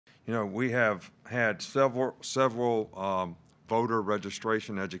We have had several voter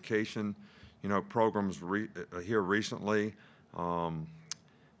registration education, programs here recently. Um,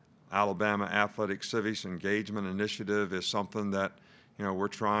 Alabama Athletic Civics Engagement Initiative is something that, we're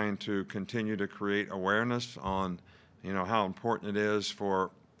trying to continue to create awareness on, how important it is for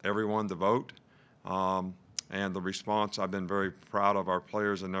everyone to vote. And the response, I've been very proud of our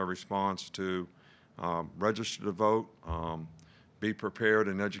players and their response to register to vote, be prepared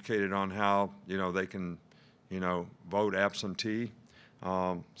and educated on how, they can, vote absentee.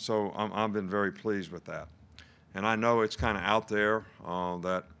 So I've been very pleased with that. And I know it's kind of out there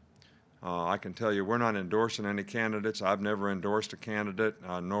that I can tell you we're not endorsing any candidates. I've never endorsed a candidate,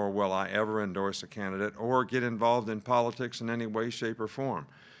 nor will I ever endorse a candidate or get involved in politics in any way, shape, or form.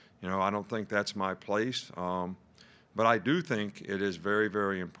 I don't think that's my place. But I do think it is very,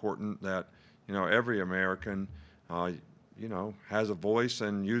 very important that, every American, has a voice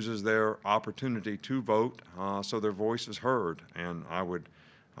and uses their opportunity to vote so their voice is heard. And I would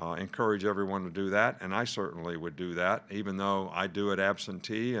encourage everyone to do that, and I certainly would do that, even though I do it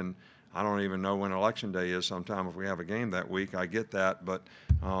absentee, and I don't even know when Election Day is sometime if we have a game that week. I get that, but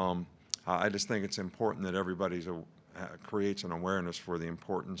I just think it's important that everybody creates an awareness for the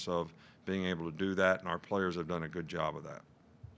importance of being able to do that, and our players have done a good job of that.